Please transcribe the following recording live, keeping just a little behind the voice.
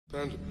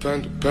Panda.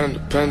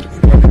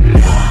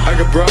 I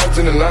got broads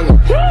in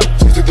Atlanta.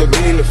 Just took the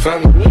lean in the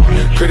family.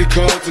 Credit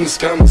cards and the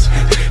scammers.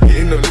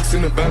 Getting the licks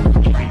in the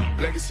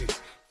band.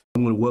 Legacies.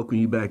 I'm going to welcome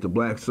you back to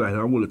Black Site.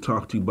 I want to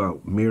talk to you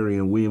about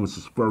Marianne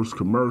Williamson's first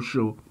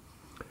commercial,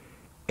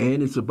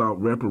 and it's about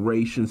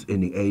reparations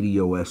in the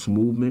ADOS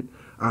movement.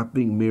 I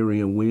think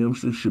Marianne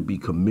Williamson should be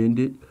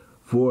commended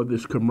for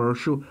this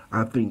commercial.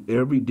 I think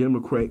every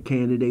Democrat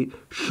candidate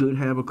should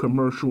have a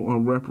commercial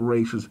on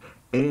reparations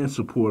and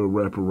support of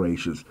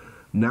reparations.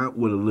 Not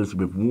what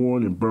Elizabeth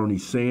Warren and Bernie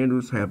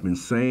Sanders have been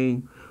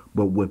saying,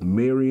 but what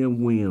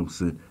Marianne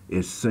Williamson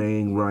is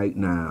saying right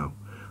now.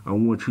 I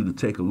want you to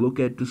take a look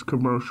at this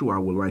commercial. I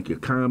would like your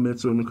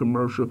comments on the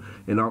commercial,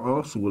 and I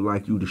also would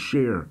like you to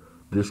share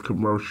this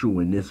commercial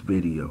in this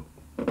video.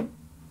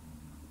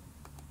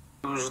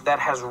 That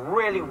has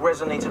really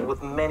resonated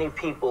with many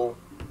people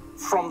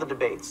from the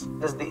debates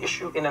is the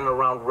issue in and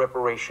around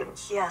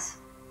reparations. Yes.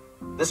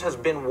 This has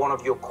been one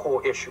of your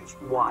core issues.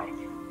 Why?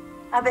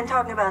 I've been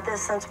talking about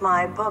this since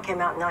my book came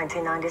out in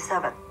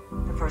 1997.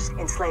 The first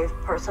enslaved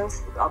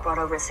persons brought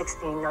over in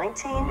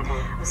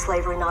 1619.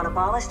 Slavery not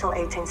abolished till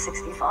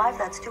 1865.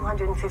 That's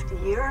 250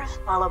 years,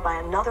 followed by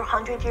another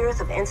 100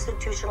 years of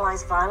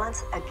institutionalized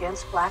violence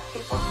against black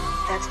people.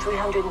 That's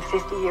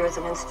 350 years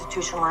of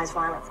institutionalized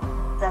violence.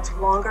 That's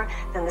longer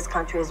than this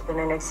country has been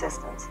in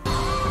existence.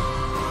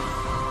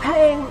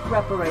 Paying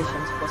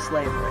reparations for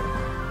slavery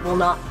will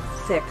not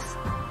fix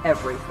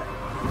everything.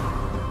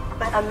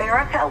 But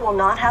America will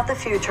not have the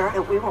future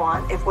that we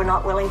want if we're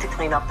not willing to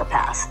clean up the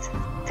past.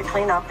 To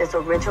clean up this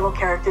original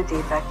character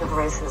defect of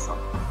racism.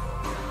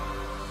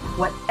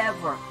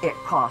 Whatever it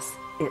costs,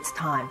 it's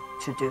time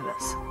to do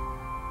this.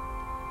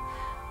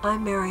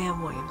 I'm Marianne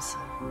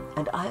Williamson,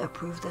 and I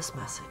approve this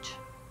message.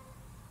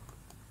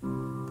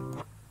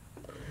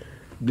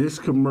 This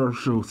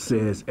commercial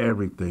says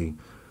everything,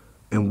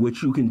 and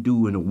what you can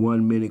do in a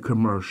 1-minute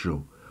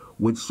commercial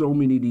with so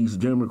many of these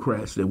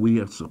Democrats that we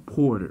have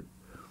supported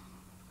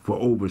for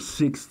over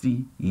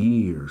 60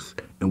 years,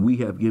 and we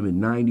have given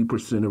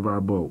 90% of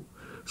our vote.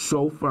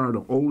 So far,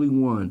 the only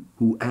one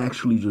who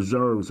actually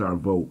deserves our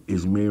vote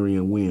is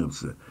Marianne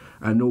Williamson.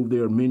 I know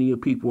there are many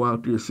people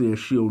out there saying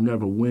she'll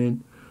never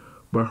win,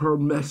 but her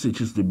message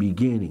is the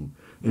beginning,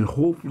 and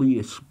hopefully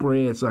it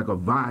spreads like a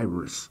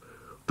virus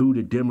through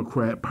the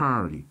Democrat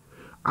Party.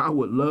 I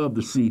would love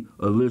to see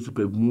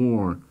Elizabeth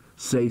Warren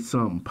say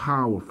something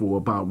powerful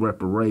about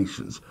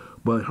reparations,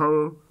 but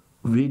her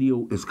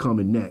video is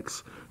coming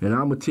next, and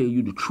I'm going to tell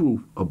you the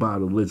truth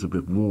about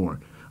Elizabeth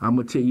Warren. I'm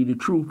going to tell you the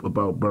truth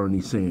about Bernie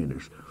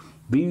Sanders.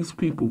 These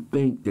people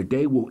think that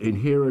they will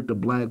inherit the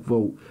black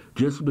vote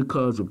just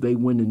because if they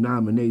win the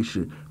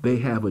nomination, they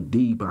have a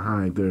D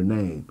behind their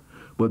name.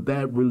 But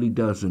that really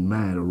doesn't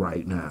matter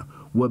right now.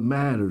 What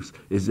matters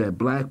is that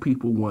black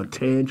people want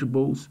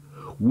tangibles.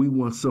 We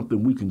want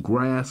something we can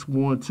grasp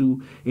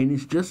onto, and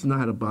it's just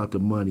not about the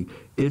money.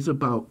 It's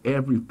about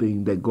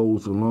everything that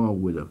goes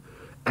along with it.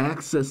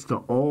 Access to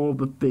all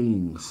the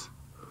things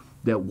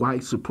that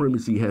white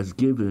supremacy has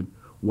given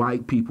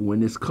white people in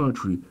this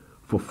country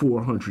for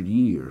 400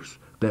 years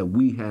that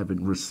we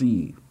haven't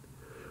received.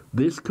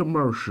 This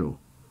commercial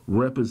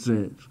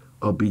represents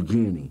a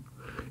beginning.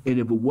 And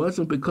if it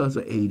wasn't because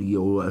of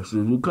ADOS,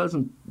 it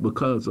wasn't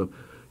because of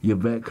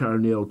Yvette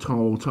Carnell,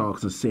 Tone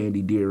Talks, and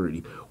Sandy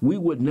Darity, we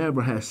would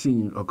never have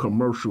seen a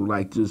commercial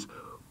like this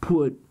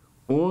put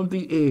on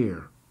the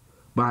air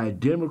by a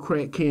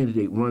Democrat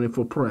candidate running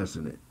for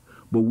president.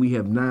 But we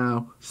have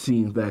now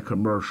seen that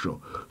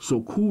commercial.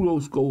 So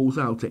kudos goes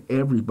out to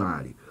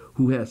everybody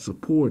who has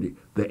supported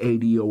the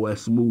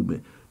ADOS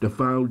movement, the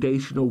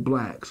foundational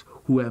blacks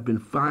who have been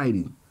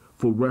fighting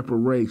for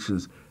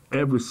reparations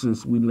ever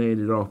since we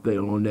landed off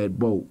there on that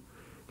boat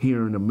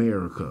here in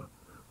America.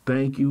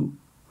 Thank you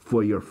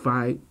for your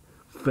fight.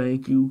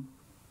 Thank you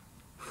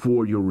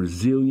for your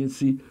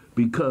resiliency,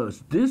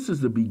 because this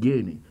is the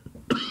beginning.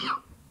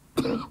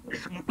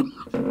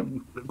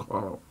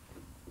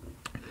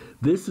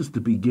 This is the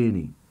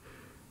beginning.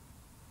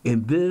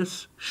 And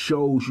this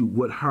shows you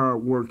what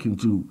hard work can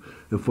do.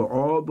 And for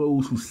all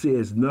those who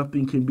says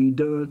nothing can be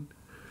done,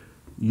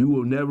 you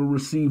will never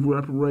receive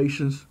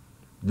reparations,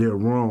 they're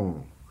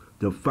wrong.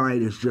 The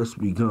fight has just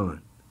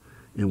begun,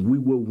 and we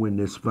will win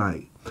this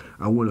fight.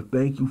 I want to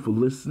thank you for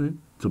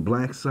listening to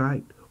Black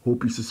Site.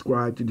 Hope you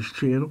subscribe to this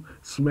channel,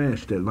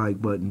 smash that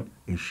like button,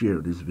 and share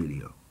this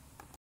video.